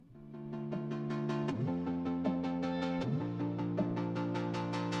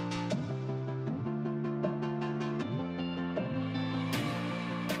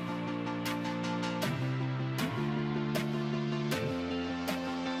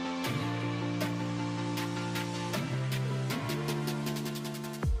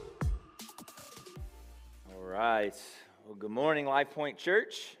right. Well, good morning, Life Point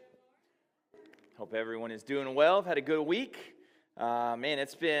Church. Hope everyone is doing well. I've had a good week. Man,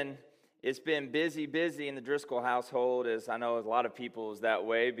 it's been busy in the Driscoll household, as I know a lot of people is that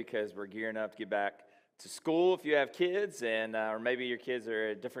way because we're gearing up to get back to school. If you have kids, and or maybe your kids are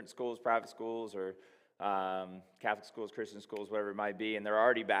at different schools, private schools, or Catholic schools, Christian schools, whatever it might be, and they're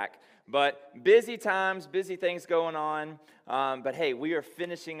already back. But busy times, busy things going on. But hey, we are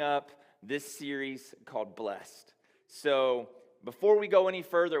finishing up this series called Blessed. So before we go any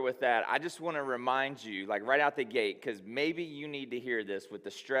further with that, I just want to remind you, like right out the gate, because maybe you need to hear this with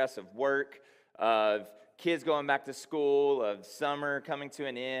the stress of work, of kids going back to school, of summer coming to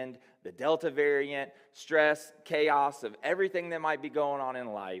an end, the Delta variant, stress, chaos of everything that might be going on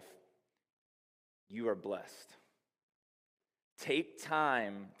in life. You are blessed. Take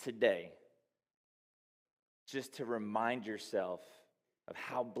time today just to remind yourself of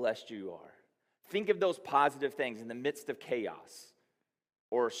how blessed you are. Think of those positive things in the midst of chaos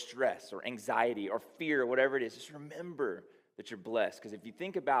or stress or anxiety or fear or whatever it is. Just remember that you're blessed, because if you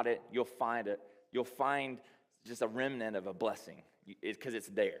think about it, you'll find just a remnant of a blessing because it's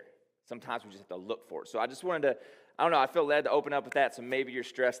there. Sometimes we just have to look for it. So I just wanted to, I feel led to open up with that. So maybe you're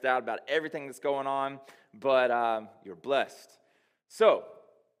stressed out about everything that's going on, but you're blessed.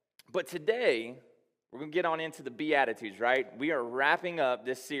 But today, we're going to get on into the Beatitudes, right? We are wrapping up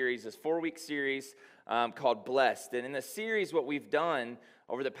this series, this 4-week series called Blessed. And in the series, what we've done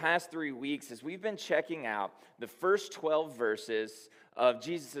over the past 3 weeks is we've been checking out the first 12 verses of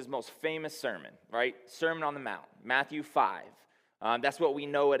Jesus' most famous sermon, right? Sermon on the Mount, Matthew 5. That's what we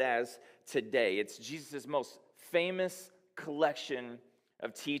know it as today. It's Jesus' most famous collection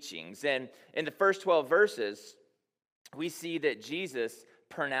of teachings. And in the first 12 verses, we see that Jesus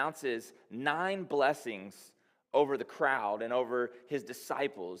pronounces 9 blessings over the crowd and over his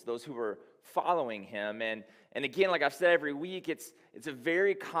disciples, those who were following him. And again, like I've said every week, it's a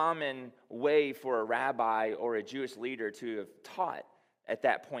very common way for a rabbi or a Jewish leader to have taught at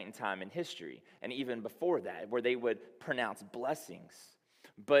that point in time in history, and even before that, where they would pronounce blessings.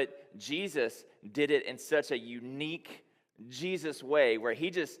 But Jesus did it in such a unique Jesus way where he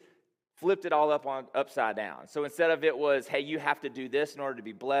just flipped it all upside down. So instead of it was, hey, you have to do this in order to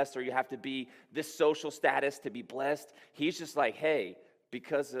be blessed, or you have to be this social status to be blessed, he's just like, hey,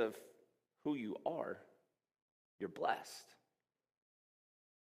 because of who you are, you're blessed.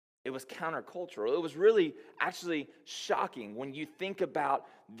 It was countercultural. It was really actually shocking when you think about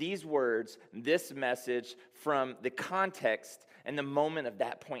these words, this message, from the context and the moment of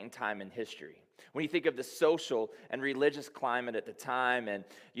that point in time in history. When you think of the social and religious climate at the time, and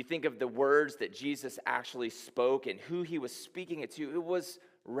you think of the words that Jesus actually spoke and who he was speaking it to, it was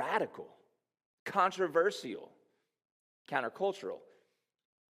radical, controversial, countercultural,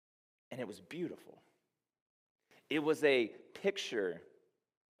 and it was beautiful. It was a picture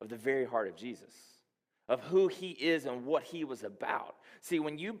of the very heart of Jesus, of who he is and what he was about. See,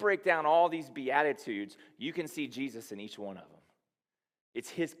 when you break down all these Beatitudes, you can see Jesus in each one of them. It's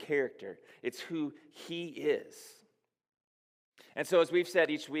his character. It's who he is. And so, as we've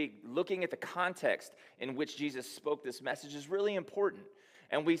said each week, looking at the context in which Jesus spoke this message is really important.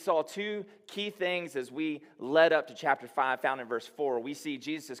 And we saw 2 key things as we led up to chapter 5, found in verse 4. We see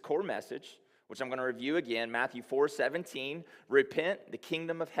Jesus' core message, which I'm going to review again, Matthew 4:17, repent, the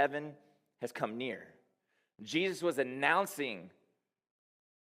kingdom of heaven has come near. Jesus was announcing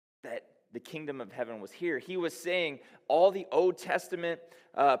that the kingdom of heaven was here. He was saying all the Old Testament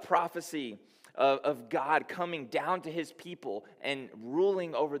prophecy of God coming down to his people and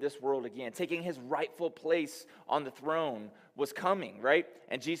ruling over this world again, taking his rightful place on the throne was coming, right?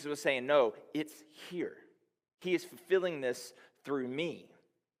 And Jesus was saying, no, it's here. He is fulfilling this through me.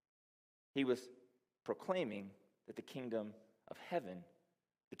 He was proclaiming that the kingdom of heaven,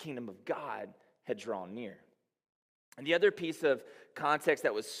 the kingdom of God, had drawn near. And the other piece of context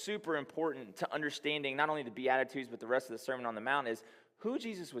that was super important to understanding not only the Beatitudes but the rest of the Sermon on the Mount is who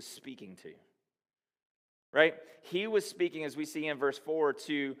Jesus was speaking to, right? He was speaking, as we see in verse 4,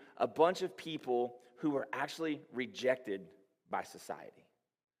 to a bunch of people who were actually rejected by society.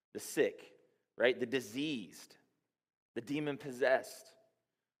 The sick, right? The diseased, the demon-possessed,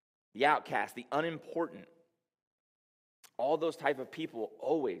 the outcast, the unimportant. All those type of people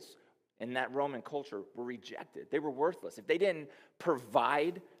always in that Roman culture were rejected. They were worthless. If they didn't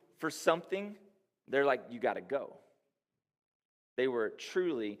provide for something, they're like, you got to go. They were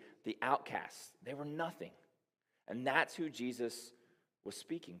truly the outcasts. They were nothing. And that's who Jesus was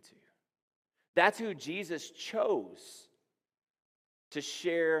speaking to. That's who Jesus chose to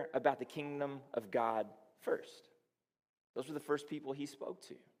share about the kingdom of God first. Those were the first people he spoke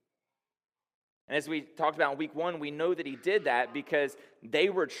to. And as we talked about in week 1, we know that he did that because they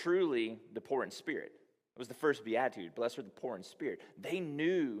were truly the poor in spirit. It was the first beatitude, blessed are the poor in spirit. They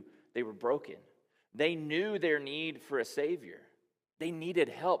knew they were broken. They knew their need for a Savior. They needed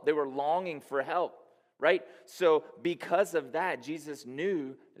help. They were longing for help, right? So because of that, Jesus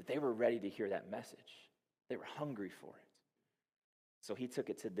knew that they were ready to hear that message. They were hungry for it. So he took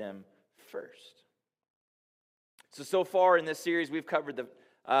it to them first. So far in this series, we've covered the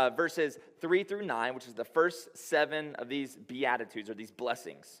verses 3 through 9, which is the first 7 of these beatitudes or these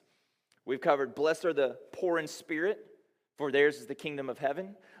blessings. We've covered, blessed are the poor in spirit, for theirs is the kingdom of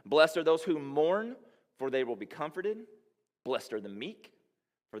heaven. Blessed are those who mourn, for they will be comforted. Blessed are the meek,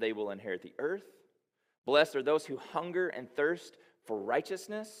 for they will inherit the earth. Blessed are those who hunger and thirst for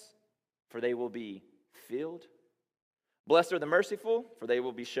righteousness, for they will be filled. Blessed are the merciful, for they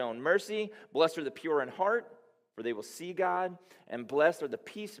will be shown mercy. Blessed are the pure in heart, for they will see God. And blessed are the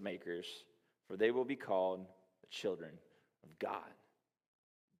peacemakers, for they will be called the children of God.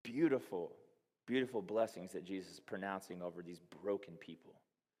 Beautiful, beautiful blessings that Jesus is pronouncing over these broken people.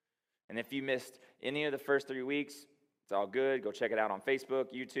 And if you missed any of the first 3 weeks, it's all good. Go check it out on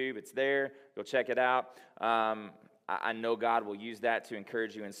Facebook, YouTube. It's there. Go check it out. I know God will use that to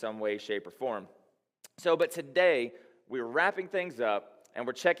encourage you in some way, shape, or form. But today, we're wrapping things up, and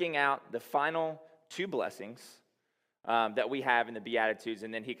we're checking out the final 2 blessings that we have in the Beatitudes,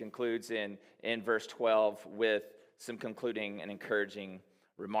 and then he concludes in verse 12 with some concluding and encouraging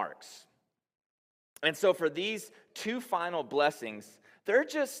remarks. And so for these 2 final blessings, they're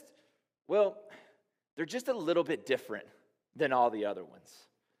just a little bit different than all the other ones.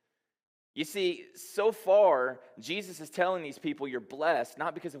 You see, so far, Jesus is telling these people you're blessed,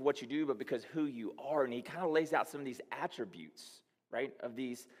 not because of what you do, but because who you are. And he kind of lays out some of these attributes, right, of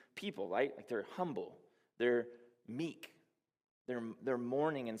these people, right? Like they're humble, they're meek, they're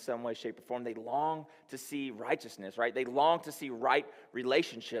mourning in some way, shape, or form. They long to see righteousness, right? They long to see right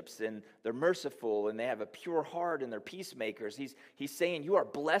relationships, and they're merciful, and they have a pure heart, and they're peacemakers. He's saying you are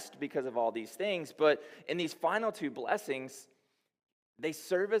blessed because of all these things. But in these final 2 blessings, they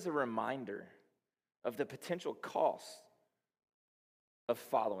serve as a reminder of the potential cost of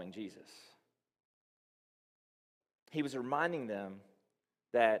following Jesus. He was reminding them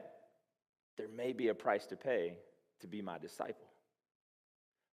that there may be a price to pay to be my disciple.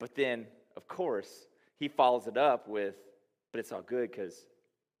 But then, of course, he follows it up with, but it's all good because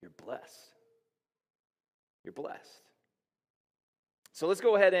you're blessed. You're blessed. So let's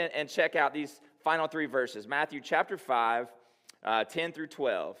go ahead and check out these final 3 verses. Matthew chapter 5, 10 through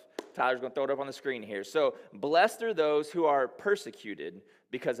 12. Tyler's going to throw it up on the screen here. So, blessed are those who are persecuted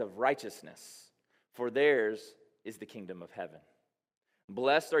because of righteousness, for theirs is the kingdom of heaven.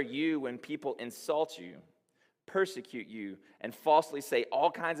 Blessed are you when people insult you, persecute you, and falsely say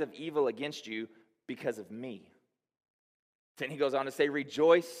all kinds of evil against you because of me. Then he goes on to say,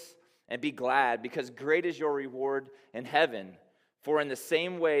 rejoice and be glad, because great is your reward in heaven, for in the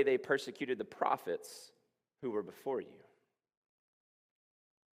same way they persecuted the prophets who were before you.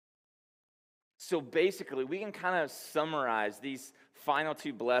 So basically, we can kind of summarize these final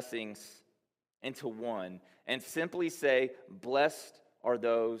 2 blessings into one and simply say, blessed are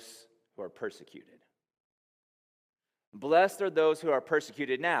those who are persecuted. Blessed are those who are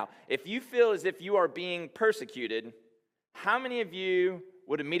persecuted. Now, if you feel as if you are being persecuted, how many of you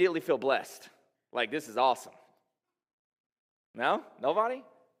would immediately feel blessed? Like, this is awesome. No? Nobody?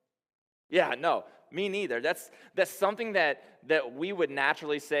 Yeah, no, me neither. That's something that we would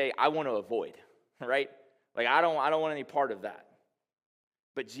naturally say, I want to avoid, right? Like, I don't want any part of that.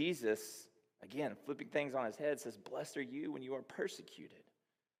 But Jesus, again, flipping things on his head, says, blessed are you when you are persecuted.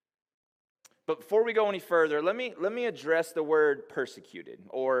 But before we go any further, let me address the word persecuted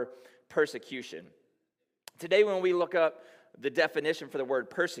or persecution. Today, when we look up the definition for the word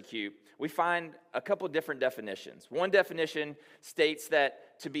persecute, we find a couple different definitions. One definition states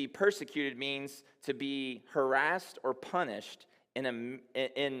that to be persecuted means to be harassed or punished in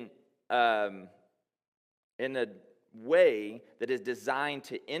a way that is designed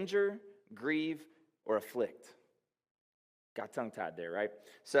to injure, grieve, or afflict. Got tongue-tied there, right?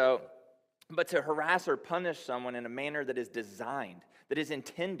 But to harass or punish someone in a manner that is designed, that is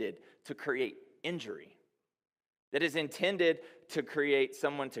intended to create injury, that is intended to create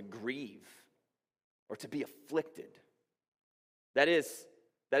someone to grieve or to be afflicted. That is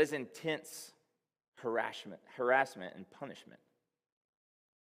intense harassment and punishment.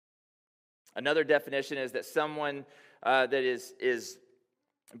 Another definition is that someone that is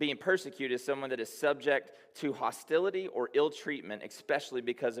being persecuted is someone that is subject to hostility or ill treatment, especially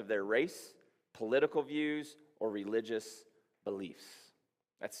because of their race, political views, or religious beliefs.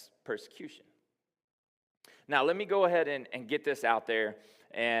 That's persecution. Now, let me go ahead and get this out there.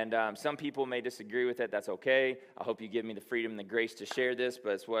 And some people may disagree with it. That's okay. I hope you give me the freedom and the grace to share this,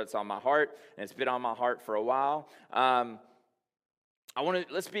 but it's what's on my heart, and it's been on my heart for a while.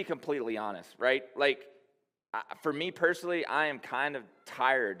 Let's be completely honest, right? Like, for me personally, I am kind of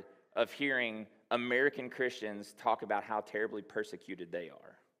tired of hearing American Christians talk about how terribly persecuted they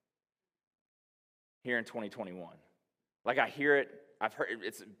are here in 2021. Like, I hear it, I've heard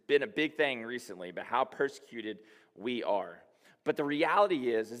it's been a big thing recently about how persecuted we are. But the reality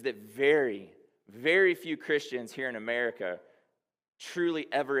is that very, very few Christians here in America truly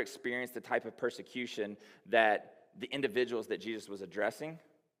ever experienced the type of persecution that the individuals that Jesus was addressing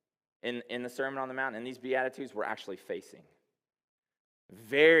in the Sermon on the Mount and these Beatitudes were actually facing.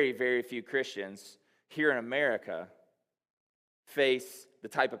 Very, very few Christians here in America face the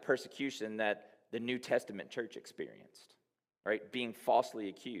type of persecution that the New Testament church experienced, right? Being falsely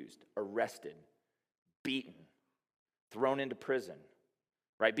accused, arrested, beaten, thrown into prison,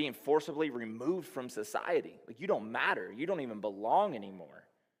 right? Being forcibly removed from society. Like, you don't matter. You don't even belong anymore.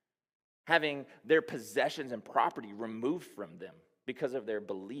 Having their possessions and property removed from them because of their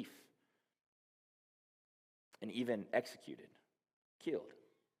belief. And even executed, killed.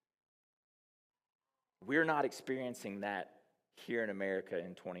 We're not experiencing that here in America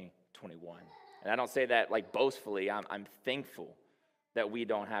in 2021. And I don't say that like boastfully. I'm thankful that we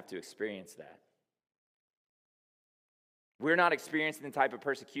don't have to experience that. We're not experiencing the type of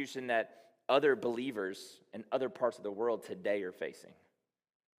persecution that other believers in other parts of the world today are facing.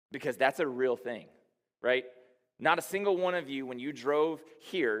 Because that's a real thing, right? Not a single one of you, when you drove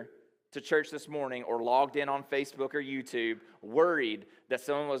here to church this morning or logged in on Facebook or YouTube, worried that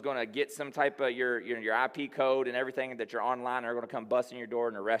someone was going to get some type of your IP code and everything, that you're online, are going to come bust in your door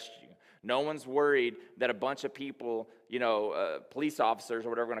and arrest you. No one's worried that a bunch of people, police officers or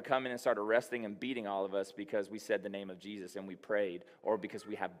whatever, are going to come in and start arresting and beating all of us because we said the name of Jesus and we prayed, or because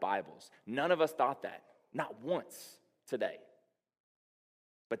we have Bibles. None of us thought that, not once today.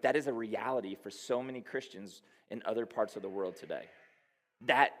 But that is a reality for so many Christians in other parts of the world today.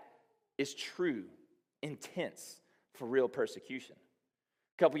 That is true, intense, for real persecution.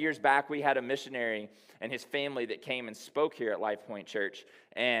 A couple years back, we had a missionary and his family that came and spoke here at Life Point Church,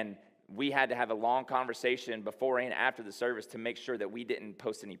 and we had to have a long conversation before and after the service to make sure that we didn't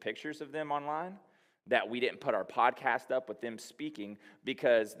post any pictures of them online, that we didn't put our podcast up with them speaking,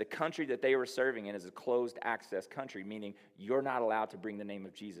 because the country that they were serving in is a closed access country, meaning you're not allowed to bring the name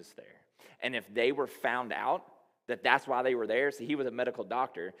of Jesus there. And if they were found out that that's why they were there, so he was a medical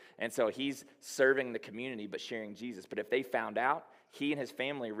doctor, and so he's serving the community but sharing Jesus. But if they found out, he and his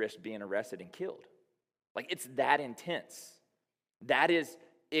family risked being arrested and killed. Like, it's that intense. That is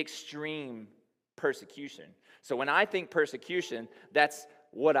extreme persecution. So when I think persecution, that's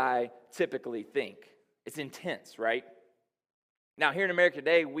what I typically think. It's intense, right? Now, here in America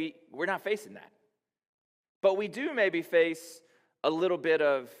today, we're not facing that. But we do maybe face a little bit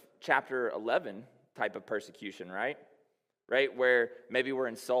of chapter 11 type of persecution, right? Right, where maybe we're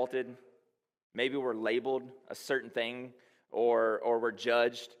insulted, maybe we're labeled a certain thing, or we're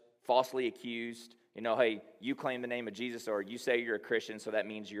judged, falsely accused. Hey, you claim the name of Jesus, or you say you're a Christian, so that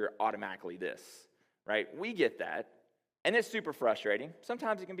means you're automatically this, right? We get that, and it's super frustrating.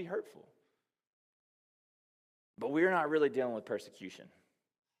 Sometimes it can be hurtful. But we're not really dealing with persecution.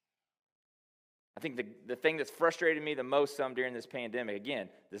 I think the thing that's frustrated me the most during this pandemic, again,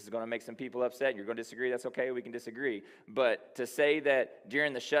 this is going to make some people upset. You're going to disagree. That's okay. We can disagree. But to say that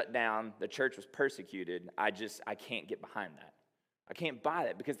during the shutdown, the church was persecuted, I can't get behind that. I can't buy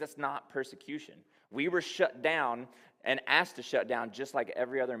that, because that's not persecution. We were shut down and asked to shut down just like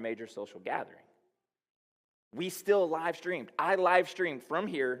every other major social gathering. We still live streamed. I live streamed from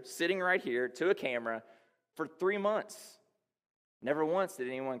here, sitting right here to a camera for 3 months. Never once did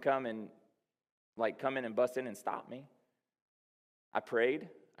anyone come in and bust in and stop me. I prayed.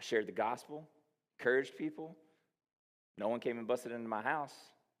 I shared the gospel, encouraged people. No one came and busted into my house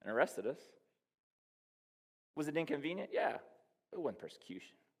and arrested us. Was it inconvenient? Yeah. It wasn't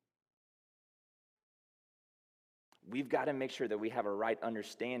persecution. We've got to make sure that we have a right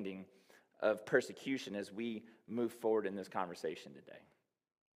understanding of persecution as we move forward in this conversation today.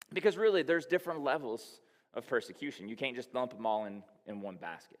 Because really, there's different levels of persecution. You can't just lump them all in one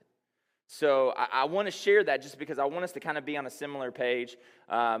basket. So I want to share that just because I want us to kind of be on a similar page,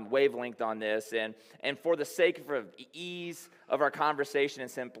 wavelength on this. And for the sake of ease of our conversation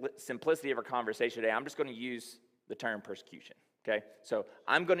and simplicity of our conversation today, I'm just going to use the term persecution. Okay, so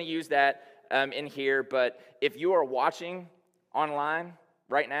I'm going to use that in here, but if you are watching online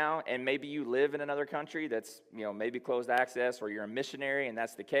right now, and maybe you live in another country that's maybe closed access, or you're a missionary and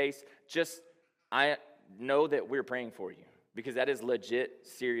that's the case, know that we're praying for you, because that is legit,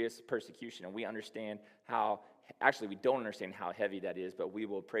 serious persecution. And we understand how, actually, we don't understand how heavy that is, but we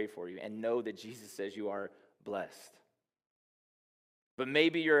will pray for you and know that Jesus says you are blessed. But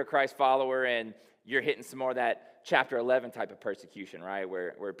maybe you're a Christ follower and you're hitting some more of that chapter 11 type of persecution, right?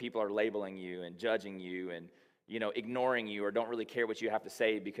 Where people are labeling you and judging you and, ignoring you or don't really care what you have to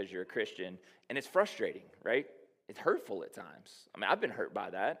say because you're a Christian. And it's frustrating, right? It's hurtful at times. I mean, I've been hurt by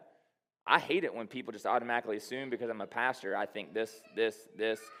that. I hate it when people just automatically assume because I'm a pastor, I think this,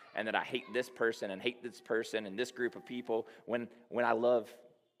 and that I hate this person and this group of people when I love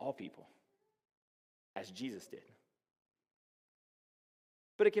all people, as Jesus did.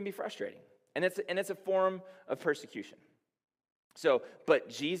 But it can be frustrating, and it's a form of persecution. So, but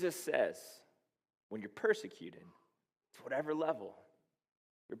Jesus says, when you're persecuted, to whatever level,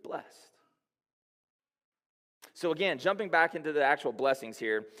 you're blessed. So again, jumping back into the actual blessings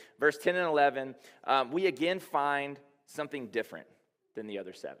here, verse 10 and 11, we again find something different than the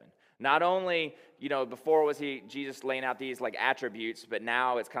other 7. Not only, before was Jesus laying out these like attributes, but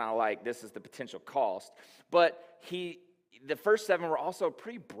now it's kind of like this is the potential cost. But the first 7 were also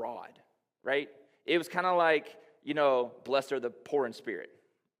pretty broad, right? It was kind of like, blessed are the poor in spirit.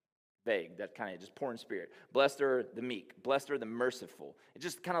 Vague, that kind of just poor in spirit. Blessed are the meek. Blessed are the merciful. It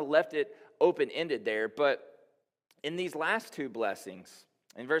just kind of left it open-ended there. But in these last 2 blessings,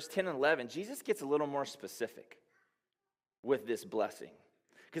 in verse 10 and 11, Jesus gets a little more specific with this blessing.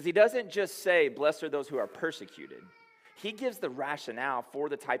 Because he doesn't just say, blessed are those who are persecuted. He gives the rationale for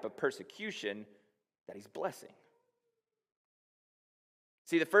the type of persecution that he's blessing.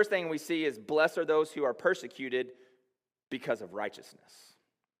 See, the first thing we see is, blessed are those who are persecuted because of righteousness.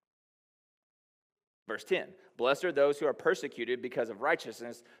 Verse 10, blessed are those who are persecuted because of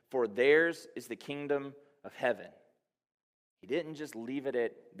righteousness, for theirs is the kingdom of heaven. He didn't just leave it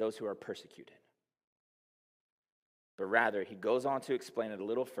at those who are persecuted, but rather he goes on to explain it a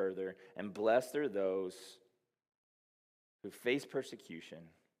little further, and blessed are those who face persecution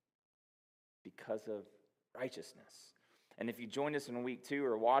because of righteousness. And if you joined us in week 2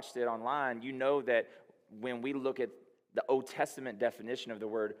 or watched it online, you know that when we look at the Old Testament definition of the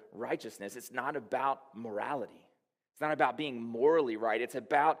word righteousness, it's not about morality. It's not about being morally right. It's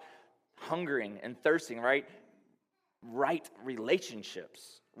about hungering and thirsting, right? Right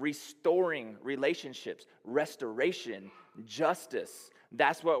relationships, restoring relationships, restoration, justice.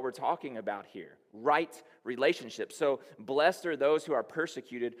 That's what we're talking about here. Right relationships. So blessed are those who are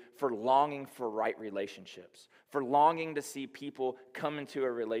persecuted for longing for right relationships, for longing to see people come into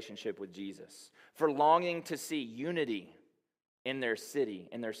a relationship with Jesus, for longing to see unity in their city,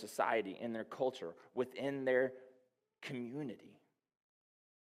 in their society, in their culture, within their community.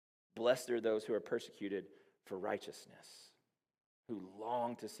 Blessed are those who are persecuted for righteousness, who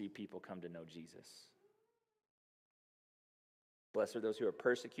long to see people come to know Jesus. Blessed are those who are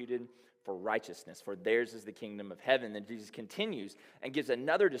persecuted for righteousness, for theirs is the kingdom of heaven. Then Jesus continues and gives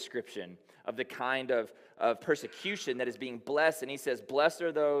another description of the kind of persecution that is being blessed. And he says, blessed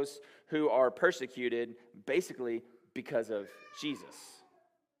are those who are persecuted basically because of Jesus.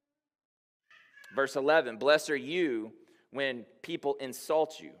 Verse 11, blessed are you when people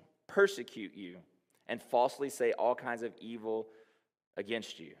insult you, persecute you, and falsely say all kinds of evil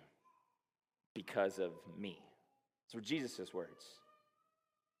against you because of me. Those were Jesus' words.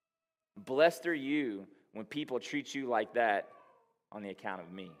 Blessed are you when people treat you like that on the account of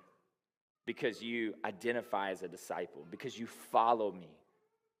me, because you identify as a disciple, because you follow me,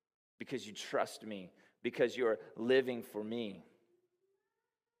 because you trust me, because you're living for me.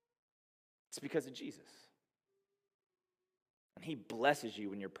 It's because of Jesus. And he blesses you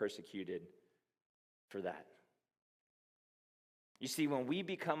when you're persecuted for that. You see, when we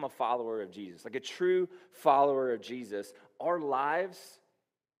become a follower of Jesus, like a true follower of Jesus, our lives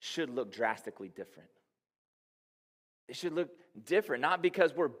should look drastically different. It should look different, not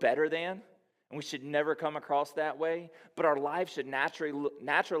because we're better than, and we should never come across that way, but our lives should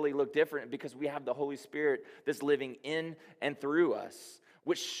naturally look different because we have the Holy Spirit that's living in and through us,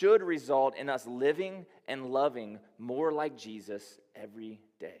 which should result in us living and loving more like Jesus every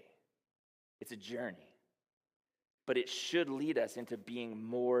day. It's a journey. But it should lead us into being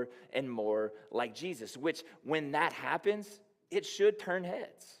more and more like Jesus, which when that happens, it should turn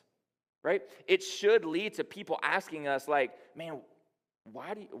heads, right? It should lead to people asking us like, man,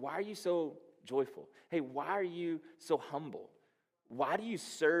 why are you so joyful? Hey, why are you so humble? Why do you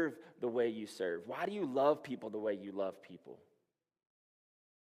serve the way you serve? Why do you love people the way you love people?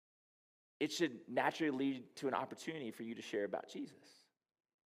 It should naturally lead to an opportunity for you to share about Jesus.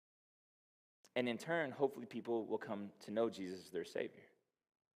 And in turn, hopefully people will come to know Jesus as their Savior.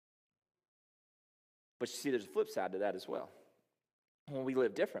 But you see, there's a flip side to that as well. When we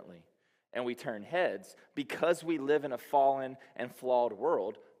live differently and we turn heads, because we live in a fallen and flawed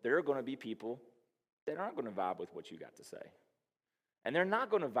world, there are going to be people that aren't going to vibe with what you got to say. And they're not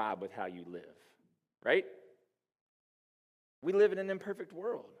going to vibe with how you live, right? We live in an imperfect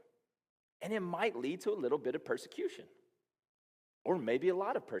world. And it might lead to a little bit of persecution. Or maybe a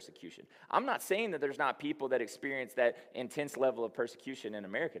lot of persecution. I'm not saying that there's not people that experience that intense level of persecution in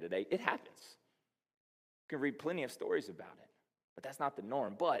America today. It happens. You can read plenty of stories about it. But that's not the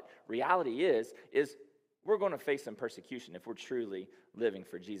norm. But reality is we're going to face some persecution if we're truly living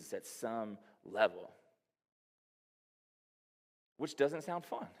for Jesus at some level. Which doesn't sound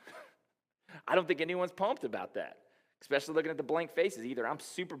fun. I don't think anyone's pumped about that. Especially looking at the blank faces. Either I'm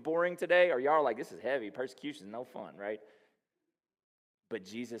super boring today or y'all are like, this is heavy. Persecution is no fun, right? But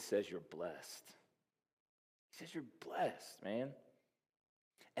Jesus says you're blessed. He says you're blessed, man.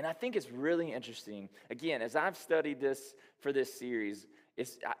 And I think it's really interesting. Again, as I've studied this for this series,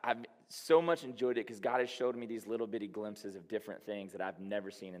 I've so much enjoyed it because God has showed me these little bitty glimpses of different things that I've never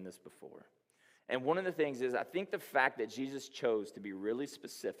seen in this before. And one of the things is I think the fact that Jesus chose to be really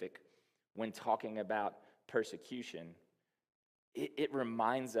specific when talking about persecution, it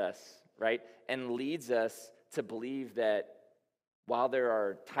reminds us, right, and leads us to believe that while there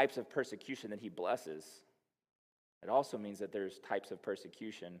are types of persecution that he blesses, it also means that there's types of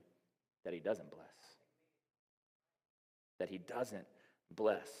persecution that he doesn't bless. That he doesn't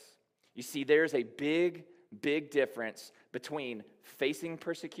bless. You see, there's a big, big difference between facing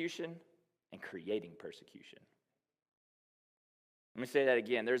persecution and creating persecution. Let me say that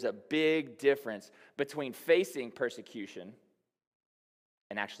again. There's a big difference between facing persecution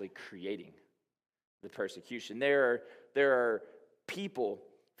and actually creating the persecution. There are people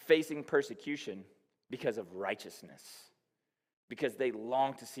facing persecution because of righteousness, because they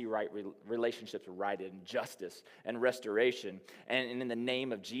long to see right relationships righted and justice and restoration and in the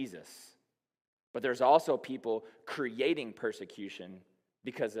name of Jesus. But there's also people creating persecution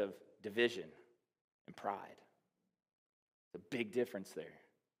because of division and pride. The big difference there.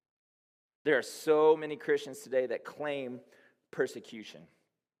 There are so many Christians today that claim persecution,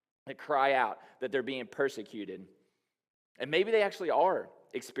 that cry out that they're being persecuted. And maybe they actually are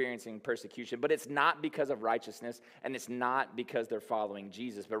experiencing persecution, but it's not because of righteousness, and it's not because they're following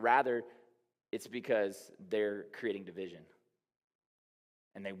Jesus, but rather it's because they're creating division.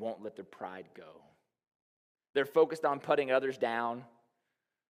 And they won't let their pride go. They're focused on putting others down,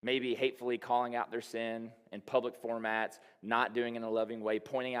 maybe hatefully calling out their sin in public formats, not doing it in a loving way,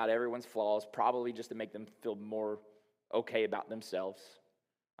 pointing out everyone's flaws, probably just to make them feel more okay about themselves.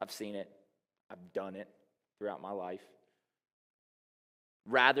 I've seen it. I've done it throughout my life.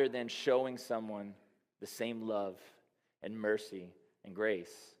 Rather than showing someone the same love and mercy and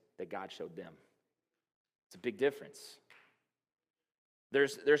grace that God showed them. It's a big difference.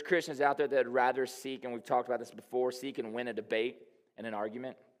 There's Christians out there that would rather seek, and we've talked about this before, seek and win a debate and an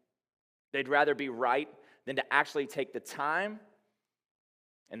argument. They'd rather be right than to actually take the time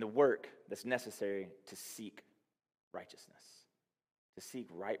and the work that's necessary to seek righteousness, to seek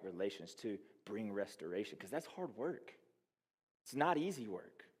right relations, to bring restoration, because that's hard work. It's not easy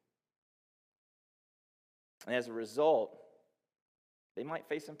work. And as a result, they might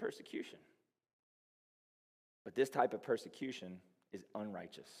face some persecution. But this type of persecution is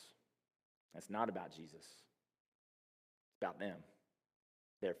unrighteous. It's not about Jesus. It's about them.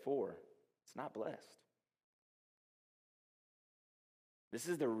 Therefore, it's not blessed. This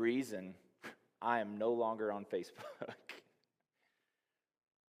is the reason I am no longer on Facebook.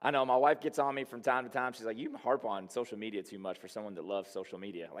 I know my wife gets on me from time to time. She's like, you harp on social media too much for someone that loves social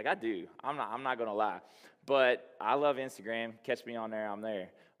media. Like, I do. I'm not going to lie. But I love Instagram. Catch me on there, I'm there.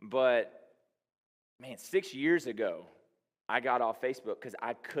 But, man, 6 years ago, I got off Facebook because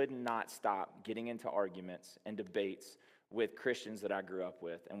I could not stop getting into arguments and debates with Christians that I grew up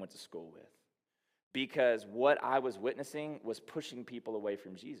with and went to school with. Because what I was witnessing was pushing people away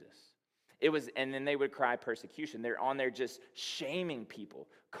from Jesus. And then they would cry persecution. They're on there just shaming people,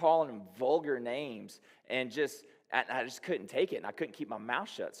 calling them vulgar names, and I just couldn't take it, and I couldn't keep my mouth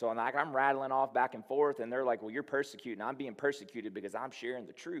shut. So I'm rattling off back and forth, and they're like, well, you're persecuting. I'm being persecuted because I'm sharing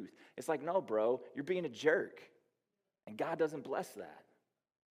the truth. It's like, no, bro, you're being a jerk, and God doesn't bless that.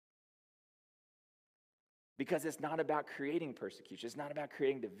 Because it's not about creating persecution. It's not about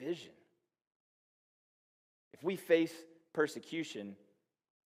creating division. If we face persecution,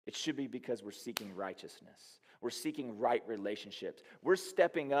 it should be because we're seeking righteousness. We're seeking right relationships. We're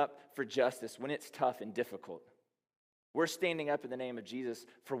stepping up for justice when it's tough and difficult. We're standing up in the name of Jesus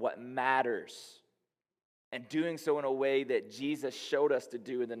for what matters and doing so in a way that Jesus showed us to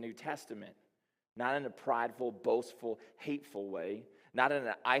do in the New Testament. not in a prideful, boastful, hateful way, not in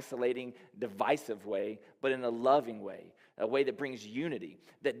an isolating, divisive way, but in a loving way, a way that brings unity,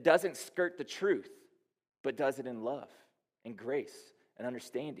 that doesn't skirt the truth, but does it in love and grace and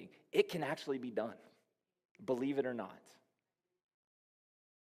understanding. It can actually be done, believe it or not.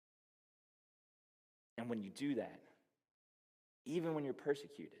 And when you do that, even when you're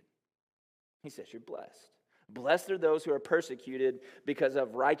persecuted, he says you're blessed. Blessed are those who are persecuted because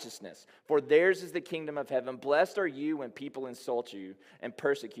of righteousness, for theirs is the kingdom of heaven. Blessed are you when people insult you and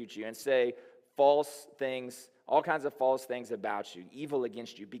persecute you and say false things, all kinds of false things about you, evil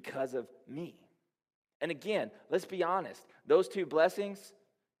against you because of me. And again, let's be honest. Those two blessings,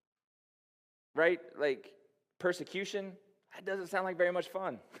 right? Like persecution, that doesn't sound like very much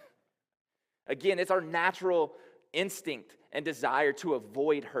fun. Again, it's our natural instinct and desire to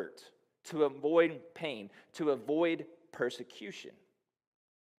avoid hurt, to avoid pain, to avoid persecution.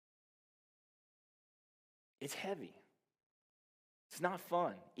 It's heavy. It's not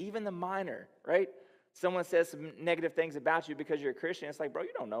fun. Even the minor, right? Someone says some negative things about you because you're a Christian. It's like, bro,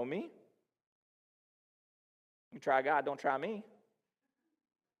 you don't know me. You try God, don't try me.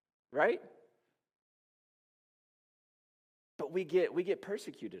 Right? But we get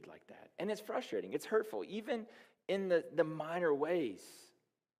persecuted like that. And it's frustrating. It's hurtful, even in the minor ways.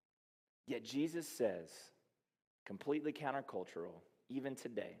 Yet Jesus says, completely countercultural, even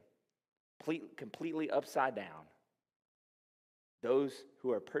today, completely upside down, those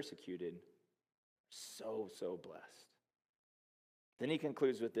who are persecuted, so blessed. Then he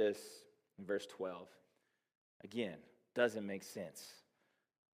concludes with this in verse 12. Again, doesn't make sense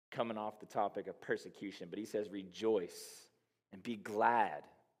coming off the topic of persecution, but he says, rejoice and be glad.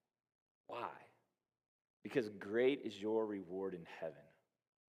 Why? Because great is your reward in heaven.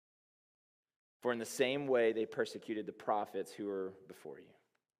 For in the same way they persecuted the prophets who were before you.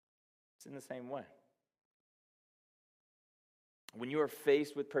 It's in the same way. When you are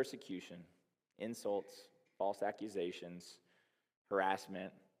faced with persecution, insults, false accusations,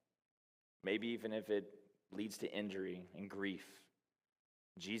 harassment, maybe even if it leads to injury and grief,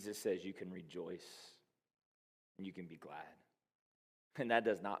 Jesus says you can rejoice and you can be glad. And that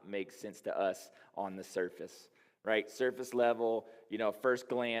does not make sense to us on the surface, right? Surface level, first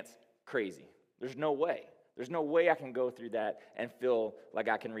glance, crazy. There's no way. There's no way I can go through that and feel like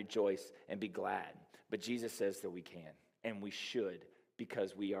I can rejoice and be glad. But Jesus says that we can, and we should,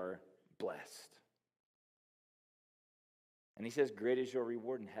 because we are blessed. And he says, great is your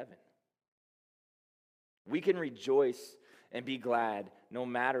reward in heaven. We can rejoice and be glad no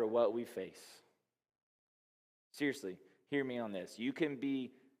matter what we face. Seriously, hear me on this. You can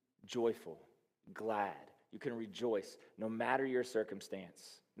be joyful, glad. You can rejoice no matter your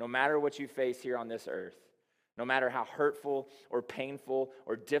circumstance, no matter what you face here on this earth, no matter how hurtful or painful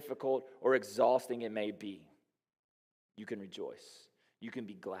or difficult or exhausting it may be. You can rejoice. You can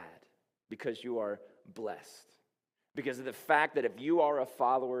be glad because you are blessed. Because of the fact that if you are a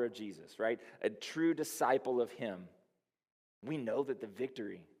follower of Jesus, right, a true disciple of him, we know that the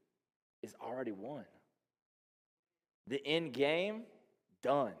victory is already won. The end game,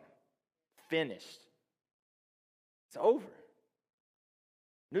 done, finished. It's over.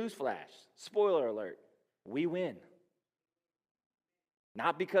 Newsflash, spoiler alert, we win.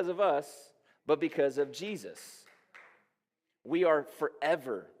 Not because of us, but because of Jesus. We are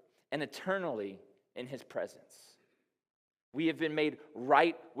forever and eternally in his presence. We have been made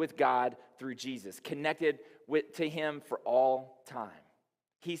right with God through Jesus, connected to him for all time.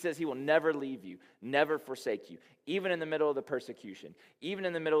 He says he will never leave you, never forsake you, even in the middle of the persecution, even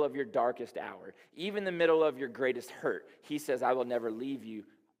in the middle of your darkest hour, even in the middle of your greatest hurt. He says, I will never leave you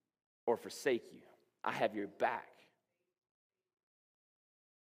or forsake you. I have your back.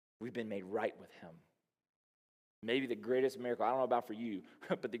 We've been made right with him. Maybe the greatest miracle, I don't know about for you,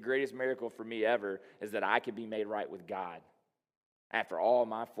 but the greatest miracle for me ever is that I could be made right with God. After all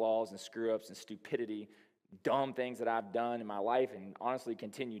my flaws and screw-ups and stupidity, dumb things that I've done in my life and honestly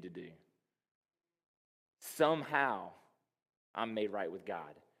continue to do. Somehow, I'm made right with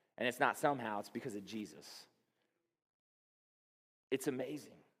God. And it's not somehow, it's because of Jesus. It's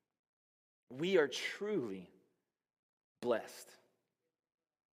amazing. We are truly blessed.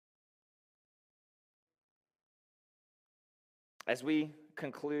 As we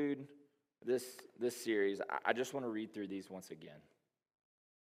conclude this series, I just want to read through these once again.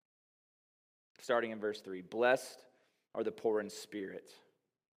 Starting in verse 3, blessed are the poor in spirit,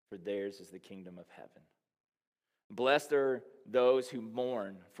 for theirs is the kingdom of heaven. Blessed are those who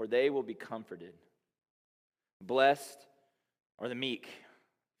mourn, for they will be comforted. Blessed are the meek,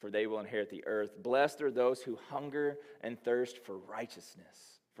 for they will inherit the earth. Blessed are those who hunger and thirst for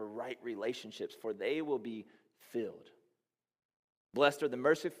righteousness, for right relationships, for they will be filled. Blessed are the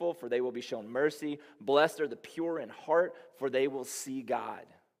merciful, for they will be shown mercy. Blessed are the pure in heart, for they will see God.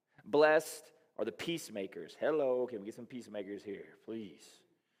 Blessed are the peacemakers. Hello, can we get some peacemakers here, please?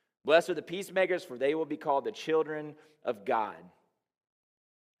 Blessed are the peacemakers, for they will be called the children of God.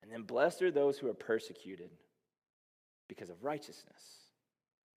 And then blessed are those who are persecuted because of righteousness,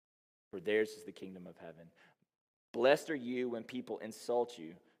 for theirs is the kingdom of heaven. Blessed are you when people insult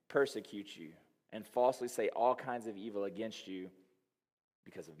you, persecute you, and falsely say all kinds of evil against you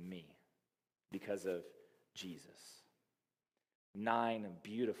because of me, because of Jesus. 9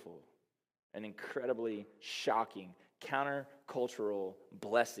 beautiful and incredibly shocking countercultural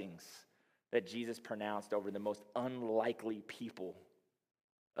blessings that Jesus pronounced over the most unlikely people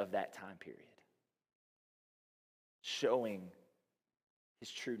of that time period, showing his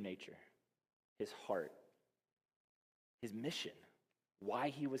true nature, his heart, his mission, why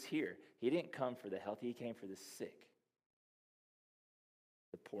he was here. He didn't come for the healthy, he came for the sick,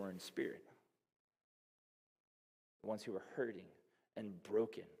 the poor in spirit, the ones who are hurting and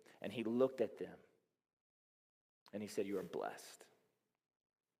broken. And he looked at them and he said, you are blessed.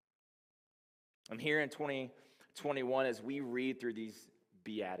 And here in 2021, as we read through these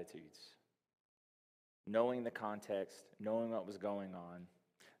Beatitudes, knowing the context, knowing what was going on,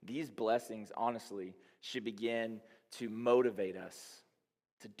 these blessings, honestly, should begin to motivate us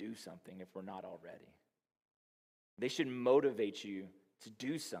to do something if we're not already. They should motivate you to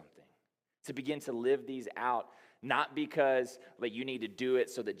do something, to begin to live these out, not because like you need to do it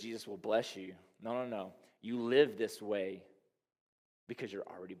so that Jesus will bless you. No. You live this way because you're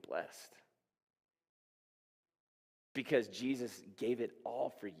already blessed. Because Jesus gave it all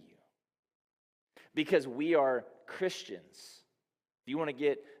for you. Because we are Christians. If you want to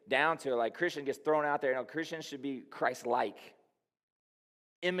get down to it, like Christian gets thrown out there, Christians should be Christ-like,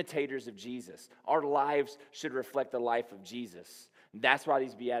 imitators of Jesus. Our lives should reflect the life of Jesus. That's why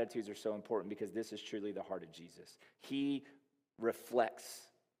these Beatitudes are so important, because this is truly the heart of Jesus. He reflects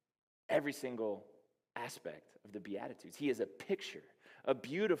every single aspect of the Beatitudes. He is a picture, a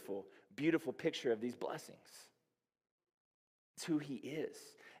beautiful, beautiful picture of these blessings. It's who he is.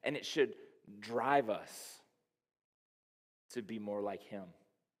 And it should drive us to be more like him,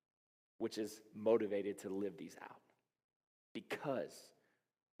 which is motivated to live these out because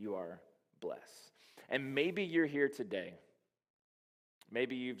you are blessed. And maybe you're here today.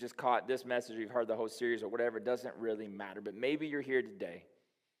 Maybe you've just caught this message, you've heard the whole series or whatever, it doesn't really matter. But maybe you're here today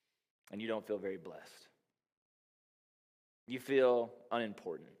and you don't feel very blessed. You feel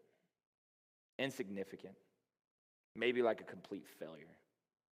unimportant, insignificant, maybe like a complete failure.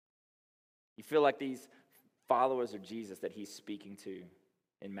 You feel like these followers of Jesus that he's speaking to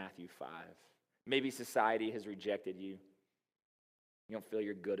in Matthew 5. Maybe society has rejected you. You don't feel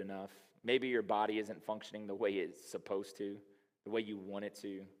you're good enough. Maybe your body isn't functioning the way it's supposed to, the way you want it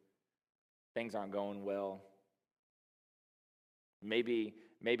to. Things aren't going well. Maybe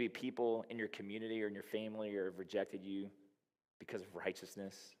people in your community or in your family have rejected you because of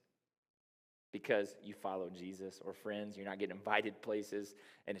righteousness, because you follow Jesus, or friends, you're not getting invited places,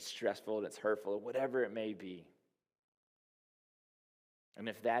 and it's stressful, and it's hurtful, or whatever it may be. And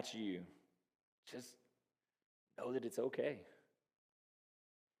if that's you, just know that it's okay.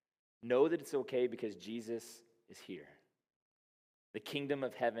 Know that it's okay because Jesus is here. The kingdom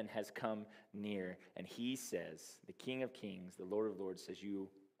of heaven has come near, and he says, the King of Kings, the Lord of Lords says, you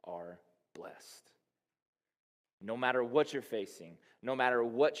are blessed. No matter what you're facing, no matter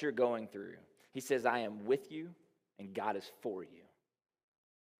what you're going through, he says, I am with you, and God is for you.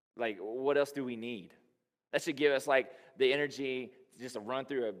 Like, what else do we need? That should give us, like, the energy just to run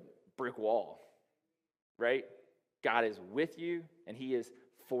through a brick wall, right? God is with you, and he is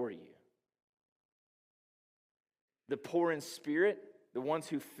for you. The poor in spirit, the ones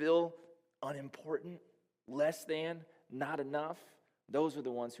who feel unimportant, less than, not enough, those are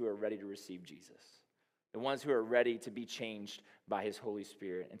the ones who are ready to receive Jesus. The ones who are ready to be changed by his Holy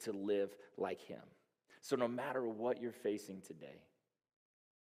Spirit and to live like him. So no matter what you're facing today,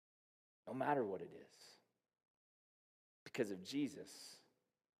 no matter what it is, because of Jesus,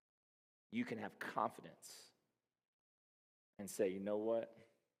 you can have confidence and say, you know what?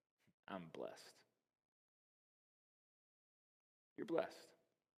 I'm blessed. You're blessed.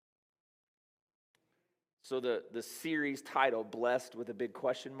 So the series title, Blessed with a big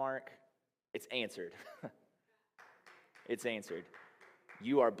question mark, it's answered. It's answered.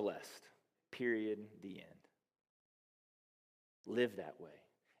 You are blessed. Period. The end. Live that way.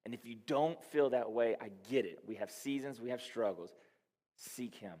 And if you don't feel that way, I get it. We have seasons, we have struggles.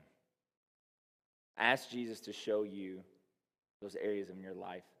 Seek him. Ask Jesus to show you those areas in your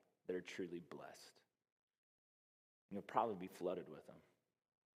life that are truly blessed. And you'll probably be flooded with them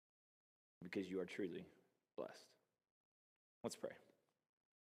because you are truly blessed. Let's pray.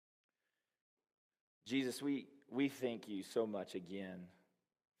 Jesus, we thank you so much again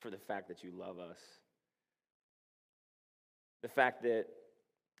for the fact that you love us. The fact that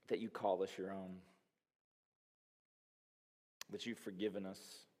you call us your own. That you've forgiven us.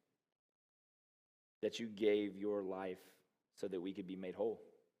 That you gave your life so that we could be made whole.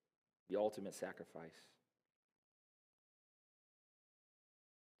 The ultimate sacrifice.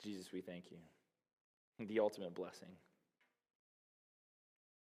 Jesus, we thank you. The ultimate blessing.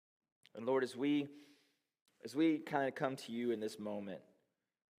 And Lord, as we kind of come to you in this moment,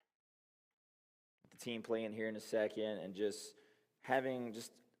 the team playing here in a second, and just having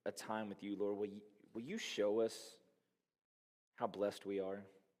just a time with you, Lord, will you show us how blessed we are?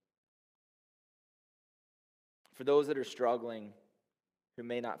 For those that are struggling, who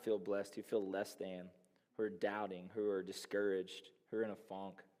may not feel blessed, who feel less than, who are doubting, who are discouraged, who are in a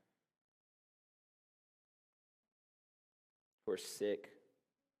funk, who are sick,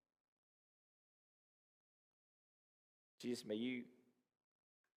 Jesus, may you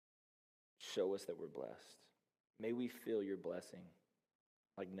show us that we're blessed. May we feel your blessing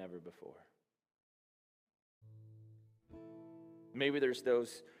like never before. Maybe there's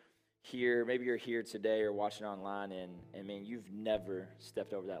those here, maybe you're here today or watching online and man, you've never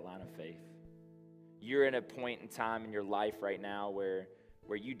stepped over that line of faith. You're in a point in time in your life right now where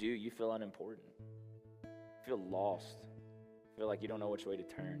you feel unimportant. You feel lost. You feel like you don't know which way to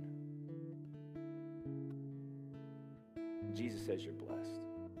turn. Jesus says you're blessed.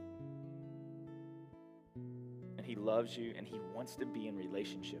 And he loves you and he wants to be in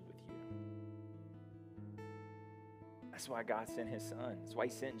relationship with you. That's why God sent his son. That's why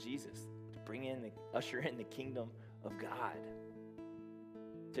he sent Jesus to usher in the kingdom of God.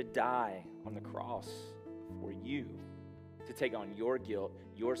 To die on the cross for you. To take on your guilt,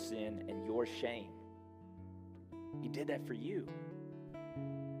 your sin, and your shame. He did that for you.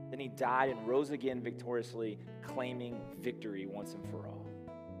 Then he died and rose again victoriously, claiming victory once and for all.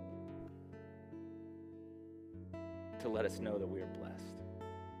 To let us know that we are blessed.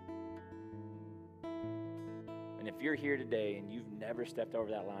 And if you're here today and you've never stepped over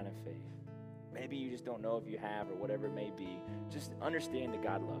that line of faith, maybe you just don't know if you have or whatever it may be, just understand that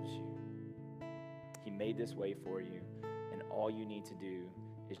God loves you. He made this way for you, and all you need to do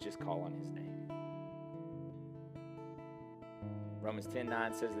is just call on his name. Romans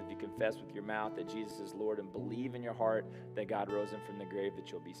 10:9 says that if you confess with your mouth that Jesus is Lord and believe in your heart that God rose him from the grave,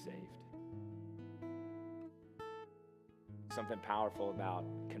 that you'll be saved. Something powerful about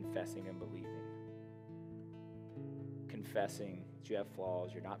confessing and believing. Confessing that you have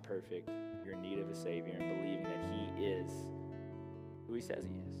flaws, you're not perfect, you're in need of a Savior, and believing that he is who he says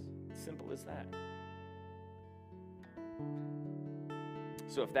he is. It's simple as that.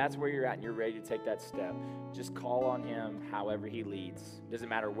 So if that's where you're at and you're ready to take that step, just call on him however he leads. It doesn't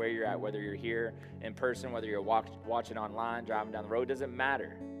matter where you're at, whether you're here in person, whether you're watching online, driving down the road, doesn't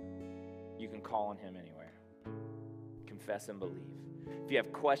matter. You can call on him anywhere. Confess and believe. If you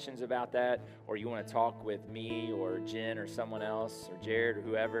have questions about that, or you want to talk with me or Jen or someone else or Jared or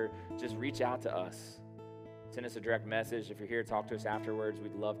whoever, just reach out to us. Send us a direct message. If you're here, talk to us afterwards.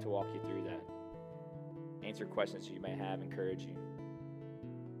 We'd love to walk you through that. Answer questions you may have, encourage you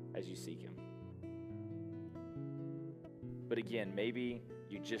as you seek him. But again, maybe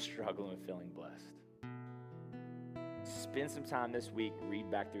you're just struggling with feeling blessed. Spend some time this week,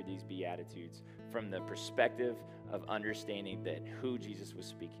 read back through these Beatitudes from the perspective of understanding that who Jesus was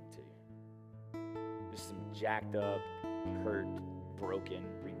speaking to. Just some jacked up, hurt, broken,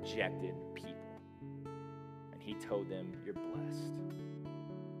 rejected people. And he told them, you're blessed.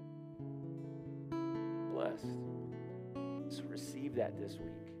 Blessed. So receive that this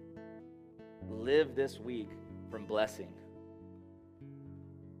week. Live this week from blessing.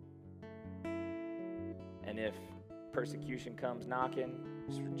 And if persecution comes knocking,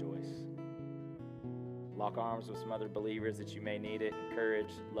 just rejoice. Lock arms with some other believers that you may need it.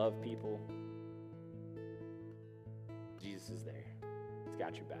 Encourage, love people. Jesus is there. He's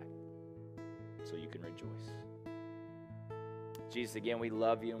got your back. So you can rejoice. Jesus, again, we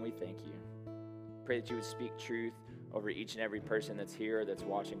love you and we thank you. Pray that you would speak truth over each and every person that's here, that's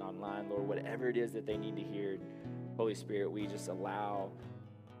watching online. Lord, whatever it is that they need to hear, Holy Spirit, we just want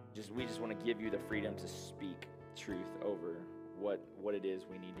to give you the freedom to speak truth over what it is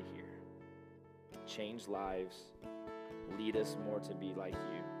we need to hear. Change lives. Lead us more to be like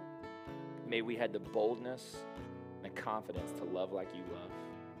you. May we have the boldness and the confidence to love like you love.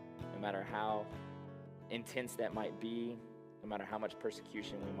 No matter how intense that might be, no matter how much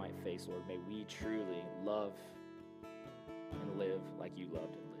persecution we might face, Lord, may we truly love and live like you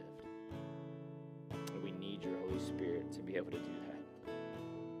loved and lived. And we need your Holy Spirit to be able to do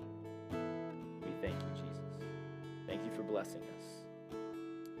that. We thank you, Jesus. Thank you for blessing us.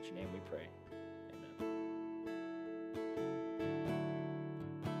 In your name we pray.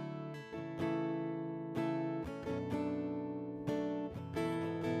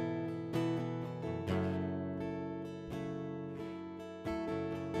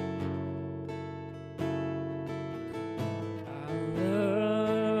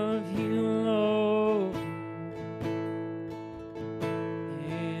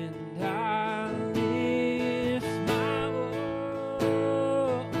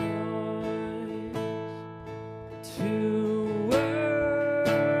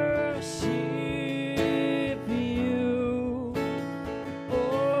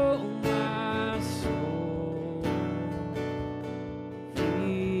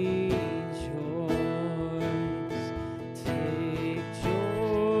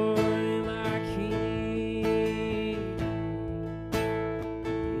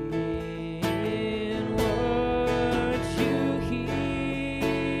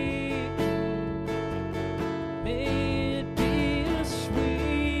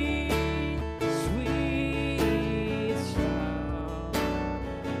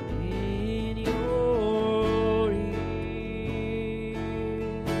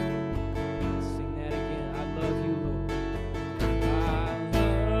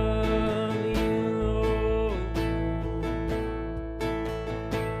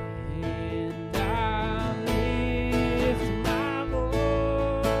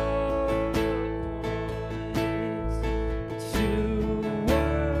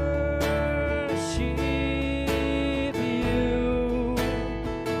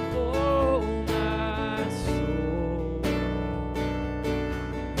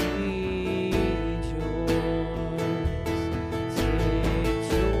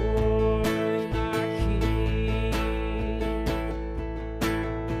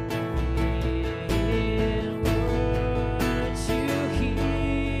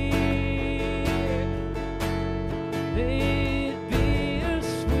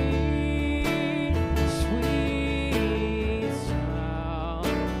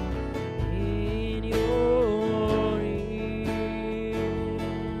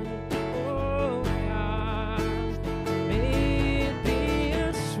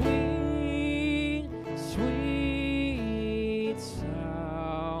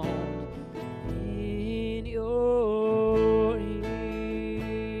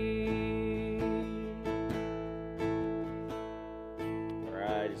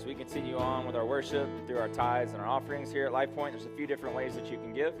 Continue on with our worship through our tithes and our offerings here at Life Point. There's a few different ways that you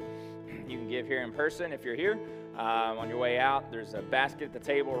can give. You can give here in person if you're here. On your way out, there's a basket at the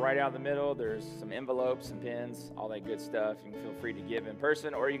table right out in the middle. There's some envelopes and pens, all that good stuff. You can feel free to give in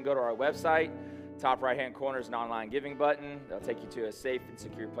person, or you can go to our website. Top right-hand corner is an online giving button. That'll take you to a safe and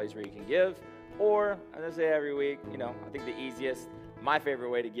secure place where you can give. Or, as I say every week, I think the easiest, my favorite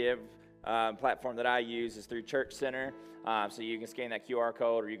way to give, platform that I use is through Church Center. So you can scan that QR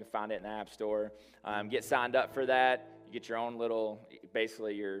code, or you can find it in the App Store. Get signed up for that. You get your own little,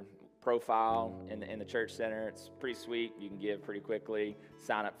 basically your profile in the Church Center. It's pretty sweet. You can give pretty quickly,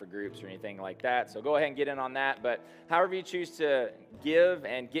 sign up for groups or anything like that. So go ahead and get in on that. But however you choose to give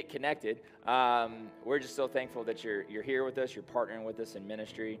and get connected, we're just so thankful that you're here with us, you're partnering with us in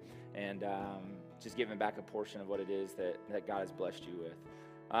ministry, and just giving back a portion of what it is that God has blessed you with.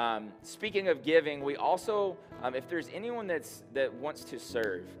 Speaking of giving, we also, if there's anyone that wants to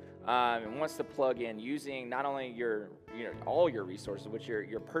serve and wants to plug in using not only all your resources, which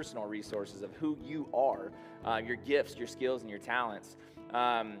your personal resources of who you are, your gifts, your skills, and your talents,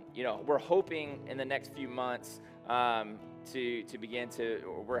 we're hoping in the next few months to begin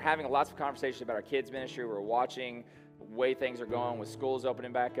to. We're having lots of conversations about our kids ministry. We're watching way things are going with schools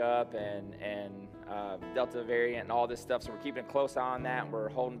opening back up and Delta variant and all this stuff. So we're keeping a close eye on that. We're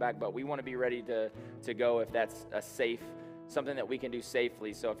holding back, but we want to be ready to go if that's something that we can do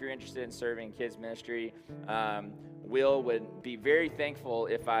safely. So if you're interested in serving kids ministry, Will would be very thankful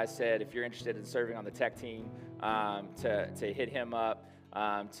if I said, if you're interested in serving on the tech team, to hit him up,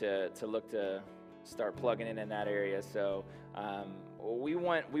 to look to start plugging in that area. So we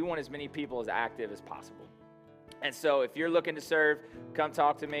want as many people as active as possible. And so if you're looking to serve, come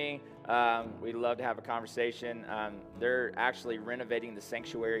talk to me. We'd love to have a conversation. They're actually renovating the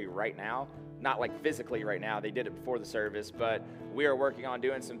sanctuary right now. Not like physically right now. They did it before the service, but we are working on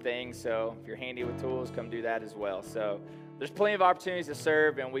doing some things. So if you're handy with tools, come do that as well. So there's plenty of opportunities to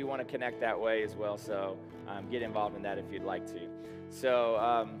serve, and we want to connect that way as well. So get involved in that if you'd like to.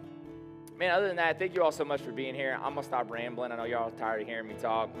 So, man, other than that, thank you all so much for being here. I'm going to stop rambling. I know y'all are tired of hearing me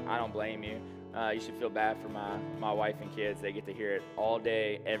talk. I don't blame you. You should feel bad for my wife and kids. They get to hear it all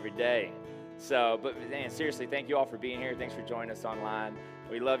day, every day. So, but man, seriously, thank you all for being here. Thanks for joining us online.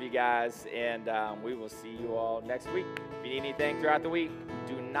 We love you guys, and we will see you all next week. If you need anything throughout the week,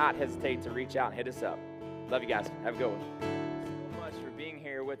 do not hesitate to reach out and hit us up. Love you guys. Have a good one. Thank you so much for being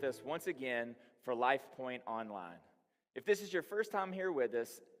here with us once again for LifePoint Online. If this is your first time here with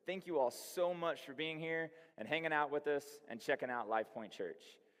us, thank you all so much for being here and hanging out with us and checking out LifePoint Church.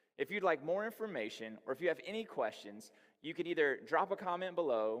 If you'd like more information or if you have any questions, you can either drop a comment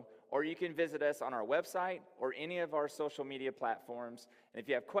below or you can visit us on our website or any of our social media platforms. And if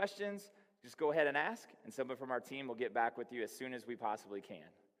you have questions, just go ahead and ask, and someone from our team will get back with you as soon as we possibly can.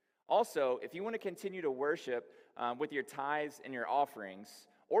 Also, if you want to continue to worship with your tithes and your offerings,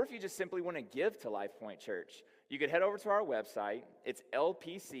 or if you just simply want to give to LifePoint Church, you could head over to our website. It's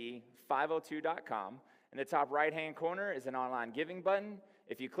lpc502.com. In the top right-hand corner is an online giving button.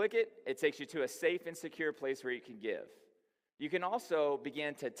 If you click it, it takes you to a safe and secure place where you can give. You can also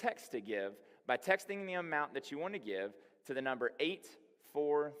begin to text to give by texting the amount that you want to give to the number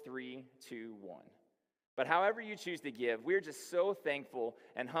 84321. But however you choose to give, we're just so thankful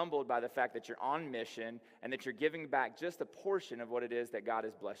and humbled by the fact that you're on mission and that you're giving back just a portion of what it is that God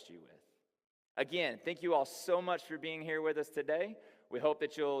has blessed you with. Again, thank you all so much for being here with us today. We hope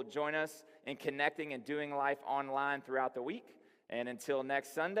that you'll join us in connecting and doing life online throughout the week. And until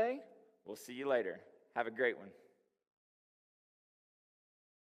next Sunday, we'll see you later. Have a great one.